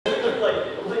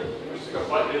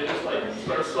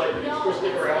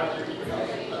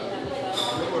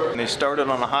they started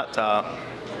on a hot top,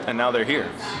 and now they're here,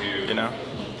 you know?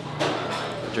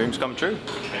 Dreams come true.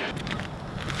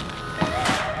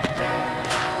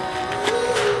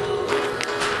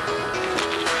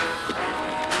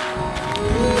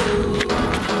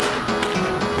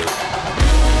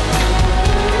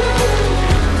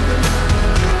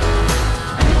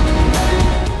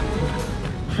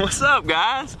 What's up,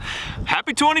 guys?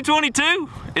 Happy 2022.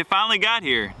 It finally got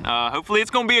here. Hopefully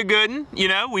it's gonna be a good one. You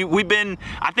know,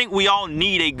 I think we all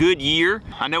need a good year.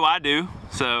 I know I do.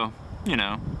 So, you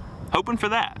know, hoping for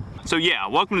that. So yeah,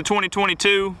 welcome to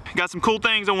 2022. Got some cool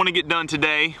things I want to get done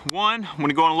today. One, I'm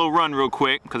gonna go on a little run real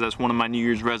quick because that's one of my New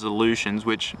Year's resolutions,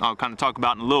 which I'll kind of talk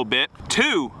about in a little bit.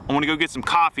 Two, I want to go get some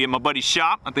coffee at my buddy's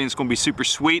shop. I think it's gonna be super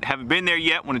sweet. Haven't been there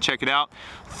yet, want to check it out.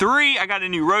 Three, I got a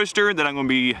new roaster that I'm gonna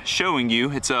be showing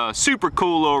you. It's a super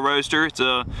cool little roaster. It's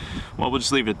a, well, we'll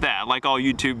just leave it at that. Like all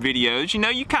YouTube videos, you know,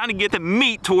 you kind of get the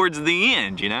meat towards the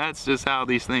end, you know? That's just how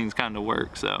these things kind of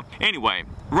work. So anyway,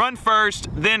 run first,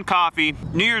 then coffee.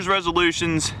 New Year's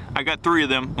resolutions, I got 3 of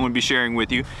them I'm gonna be sharing with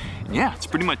you. And yeah, that's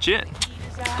pretty much it.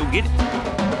 Let's go get it.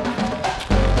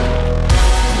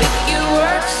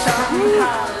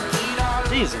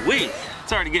 Jeez Louise,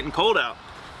 it's already getting cold out.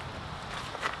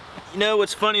 You know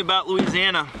what's funny about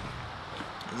Louisiana?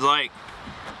 It's like,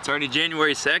 it's already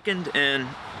January 2nd and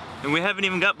we haven't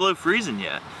even got below freezing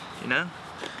yet, you know?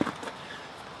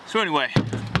 So anyway,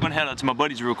 I'm gonna head out to my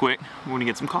buddies real quick. We're gonna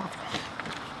get some coffee.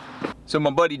 So my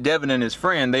buddy Devin and his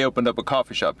friend, they opened up a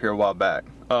coffee shop here a while back.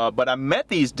 But I met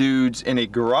these dudes in a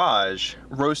garage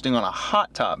roasting on a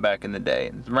hot top back in the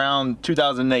day, around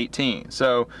 2018.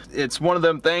 So it's one of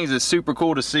them things that's super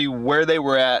cool to see where they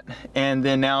were at and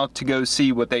then now to go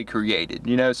see what they created,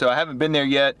 you know? So I haven't been there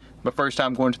yet. My first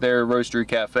time going to their roastery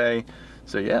cafe.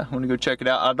 So yeah, I'm gonna go check it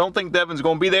out. I don't think Devin's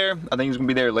gonna be there. I think he's gonna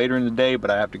be there later in the day, but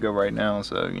I have to go right now.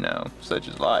 So, you know, such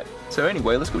is life. So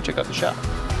anyway, let's go check out the shop.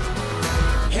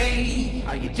 Hey,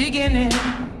 are you digging in?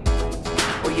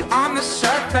 Or you on the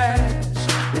surface?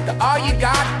 With all you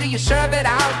got, do you serve it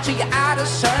out till you're out of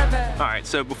service? Alright,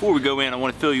 so before we go in, I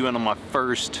want to fill you in on my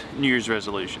first New Year's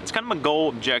resolution. It's kind of my goal,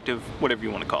 objective, whatever you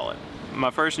want to call it. My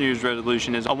first New Year's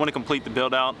resolution is I want to complete the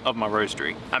build out of my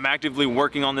roastery. I'm actively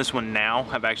working on this one now.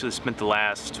 I've actually spent the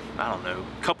last, I don't know,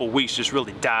 couple weeks just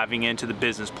really diving into the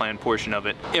business plan portion of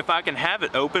it. If I can have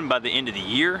it open by the end of the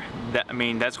year,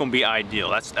 that's going to be ideal.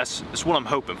 That's what I'm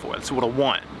hoping for. That's what I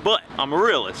want. But I'm a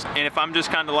realist, and if I'm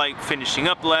just kind of like finishing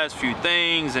up the last few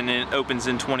things and it opens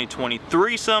in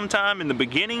 2023 sometime in the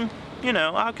beginning, you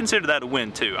know, I'll consider that a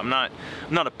win too. I'm not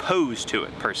opposed to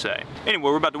it per se. Anyway,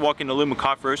 we're about to walk into Luma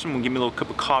Coffee Roasters. I'm gonna give me a little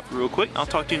cup of coffee real quick. I'll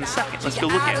talk to you in a second. Let's go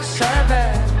look at it.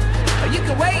 You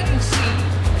can wait and see.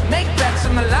 Make bets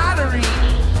on the lottery.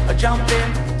 Or jump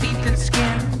in, teeth and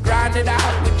skin. Grind it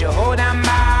out with your whole damn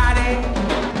body.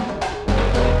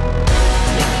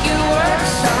 Make you work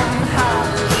somehow.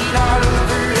 Eat all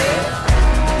over it.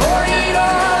 Or eat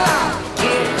all out.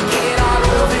 Get all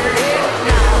over it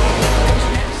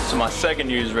now. So my second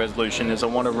New Year's resolution is I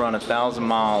want to run 1,000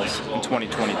 miles in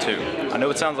 2022. I know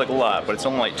it sounds like a lot, but it's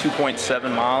only like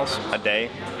 2.7 miles a day.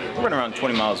 We're running around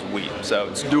 20 miles a week, so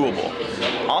it's doable.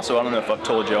 Also, I don't know if I've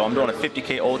told y'all, I'm doing a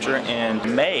 50K Ultra in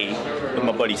May with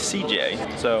my buddy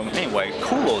CJ. So anyway,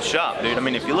 cool little shop, dude. I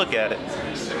mean, if you look at it,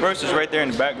 roaster's right there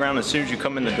in the background as soon as you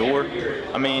come in the door.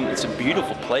 I mean, it's a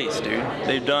beautiful place, dude.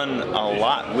 They've done a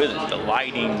lot with it. The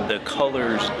lighting, the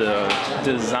colors, the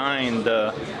design,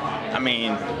 I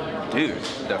mean, dude,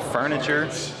 the furniture.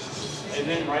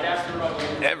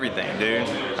 Everything, dude.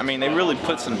 I mean, they really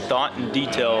put some thought and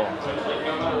detail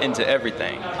into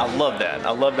everything. I love that.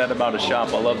 I love that about a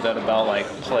shop. I love that about like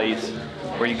a place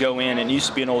where you go in and it used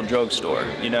to be an old drugstore,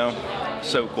 you know?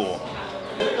 So cool.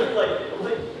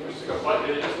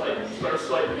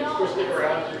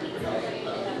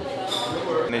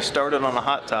 And they started on a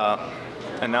hot top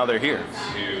and now they're here,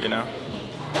 you know?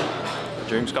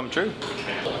 Dreams come true.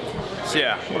 So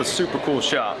yeah, what a super cool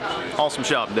shop. Awesome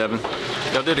shop, Devin.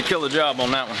 Y'all did a killer job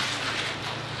on that one.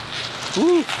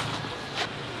 Woo!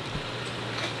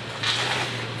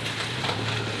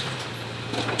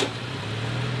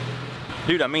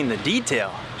 Dude, I mean the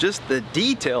detail. Just the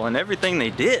detail and everything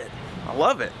they did. I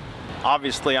love it.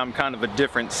 Obviously, I'm kind of a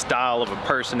different style of a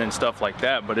person and stuff like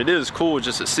that, but it is cool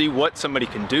just to see what somebody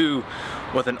can do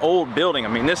with an old building. I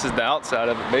mean, this is the outside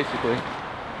of it, basically.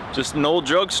 Just an old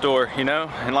drugstore, you know?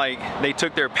 And like, they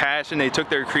took their passion, they took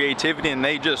their creativity, and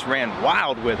they just ran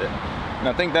wild with it. And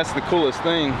I think that's the coolest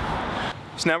thing.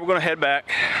 So now we're gonna head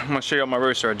back. I'm gonna show you my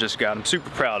roaster I just got. I'm super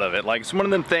proud of it. Like, it's one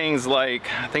of them things,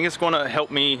 like, I think it's gonna help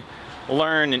me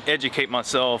learn and educate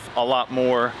myself a lot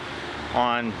more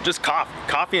on just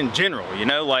coffee in general, you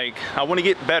know, like I want to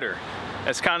get better.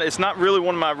 It's not really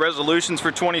one of my resolutions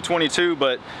for 2022,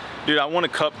 but dude, I want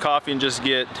to cup coffee and just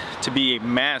get to be a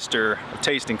master of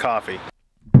tasting coffee.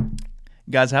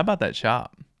 Guys, how about that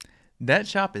shop? That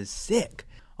shop is sick.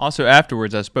 Also,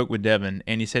 afterwards, I spoke with Devin,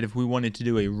 and he said if we wanted to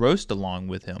do a roast along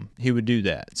with him, he would do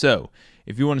that. So,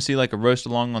 if you want to see like a roast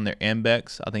along on their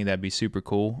Ambex, I think that'd be super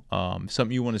cool.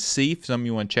 Something you want to see, something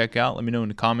you want to check out, let me know in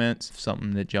the comments. If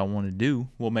something that y'all want to do,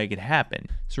 we'll make it happen.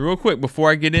 So real quick, before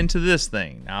I get into this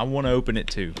thing, now I want to open it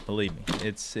too, believe me.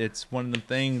 It's one of the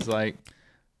things like,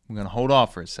 I'm going to hold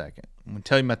off for a second. I'm going to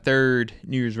tell you my third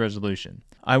New Year's resolution.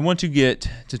 I want to get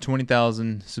to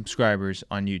 20,000 subscribers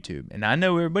on YouTube. And I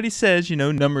know everybody says, you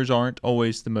know, numbers aren't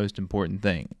always the most important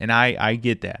thing. And I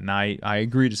get that, and I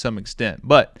agree to some extent.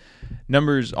 But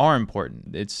numbers are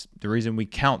important. It's the reason we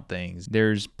count things.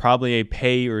 There's probably a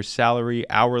pay or salary,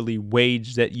 hourly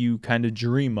wage that you kind of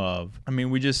dream of. I mean,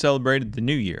 we just celebrated the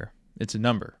new year. It's a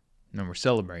number, and we're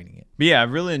celebrating it. But yeah,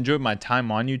 I've really enjoyed my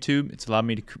time on YouTube. It's allowed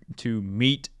me to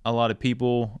meet a lot of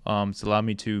people. It's allowed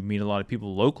me to meet a lot of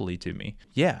people locally to me.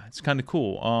 Yeah, it's kind of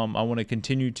cool. I want to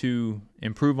continue to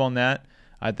improve on that.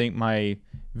 I think my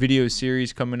video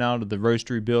series coming out of the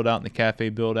roastery build out and the cafe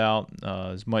build out,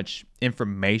 as much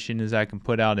information as I can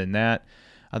put out in that.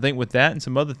 I think with that and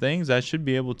some other things, I should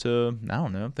be able to, I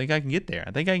don't know, I think I can get there.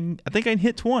 I think I can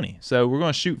hit 20. So we're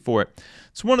going to shoot for it.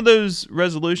 It's one of those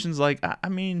resolutions like, I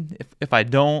mean, if I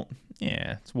don't,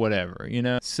 yeah, it's whatever, you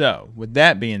know? So with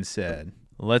that being said,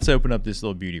 let's open up this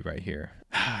little beauty right here.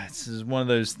 This is one of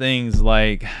those things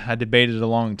like I debated a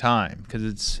long time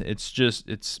because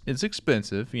it's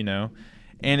expensive, you know,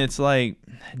 and it's like,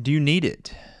 do you need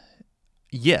it?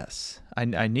 Yes, I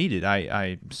need it.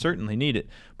 I certainly need it.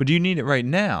 But do you need it right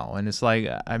now? And it's like,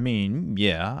 I mean,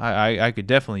 yeah, I could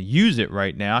definitely use it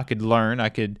right now. I could learn. I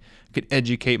could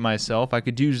educate myself. I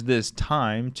could use this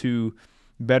time to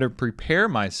better prepare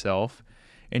myself.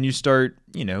 And you start,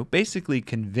 you know, basically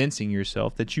convincing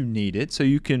yourself that you need it so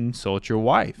you can consult your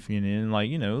wife, you know, and like,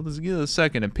 you know, let's get a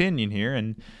second opinion here.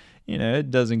 And, you know,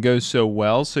 it doesn't go so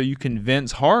well, so you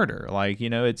convince harder. Like, you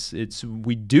know,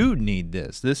 we do need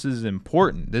this. This is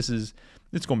important. It's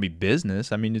going to be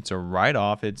business. I mean, it's a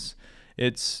write-off. You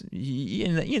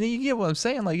know, you get what I'm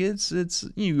saying? Like,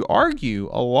 you argue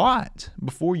a lot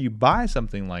before you buy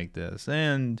something like this.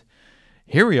 And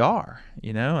here we are,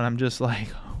 you know, and I'm just like,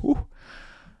 whew.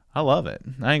 I love it.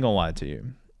 I ain't gonna lie to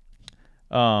you.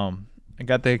 I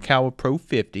got the Kawa Pro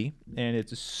 50, and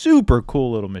it's a super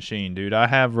cool little machine, dude. I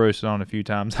have roasted on it a few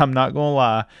times. I'm not gonna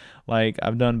lie. Like,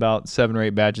 I've done about 7 or 8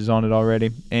 batches on it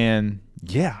already, and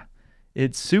yeah,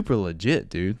 it's super legit,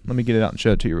 dude. Let me get it out and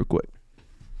show it to you real quick.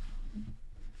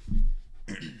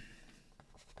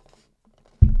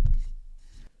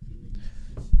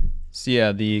 So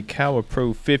yeah, the Kawa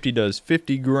Pro 50 does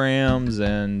 50 grams,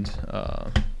 and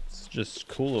just a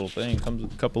cool little thing. Comes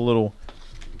with a couple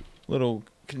little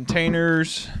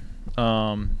containers.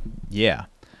 Yeah,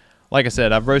 like I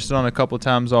said, I've roasted on it a couple of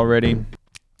times already. I'm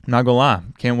not gonna lie,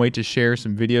 can't wait to share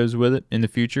some videos with it in the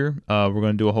future. We're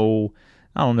gonna do a whole,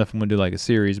 I don't know if I'm gonna do like a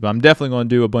series, but I'm definitely gonna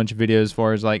do a bunch of videos as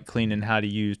far as like cleaning, how to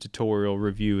use, tutorial,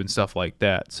 review, and stuff like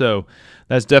that. So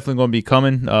that's definitely gonna be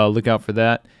coming. Look out for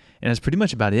that. And that's pretty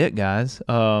much about it, guys.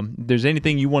 If there's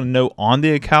anything you want to know on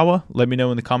the Akawa, let me know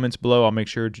in the comments below. I'll make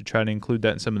sure to try to include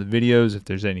that in some of the videos. If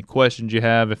there's any questions you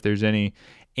have, if there's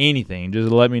anything,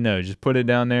 just let me know. Just put it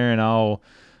down there, and I'll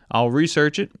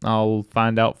research it. I'll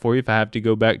find out for you. If I have to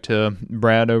go back to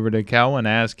Brad over to Akawa and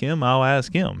ask him, I'll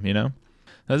ask him, you know.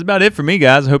 That's about it for me,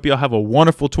 guys. I hope y'all have a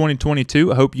wonderful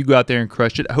 2022. I hope you go out there and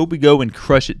crush it. I hope we go and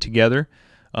crush it together.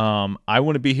 I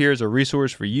want to be here as a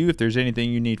resource for you. If there's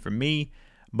anything you need from me,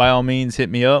 by all means, hit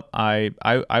me up. I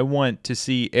want to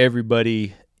see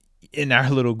everybody in our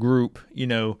little group, you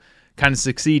know, kind of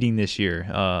succeeding this year.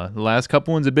 The last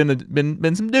couple ones have been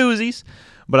some doozies,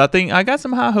 but I think I got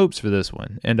some high hopes for this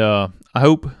one, and I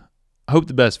hope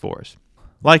the best for us.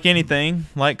 Like anything,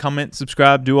 like, comment,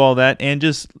 subscribe, do all that, and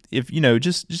just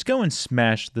just go and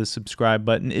smash the subscribe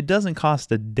button. It doesn't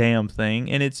cost a damn thing,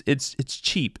 and it's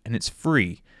cheap and it's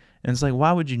free, and it's like,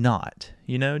 why would you not?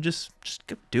 You know, just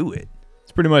go do it.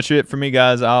 That's pretty much it for me,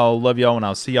 guys. I'll love y'all, and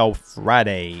I'll see y'all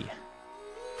Friday.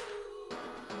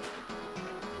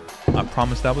 I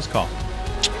promised I was coffee.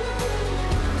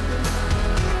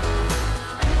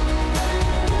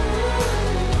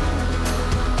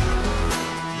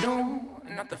 No,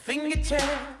 not the fingertip.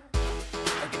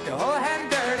 I get the whole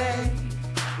hand dirty.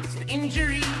 It's the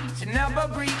injuries and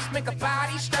elbow grease make a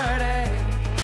body sturdy.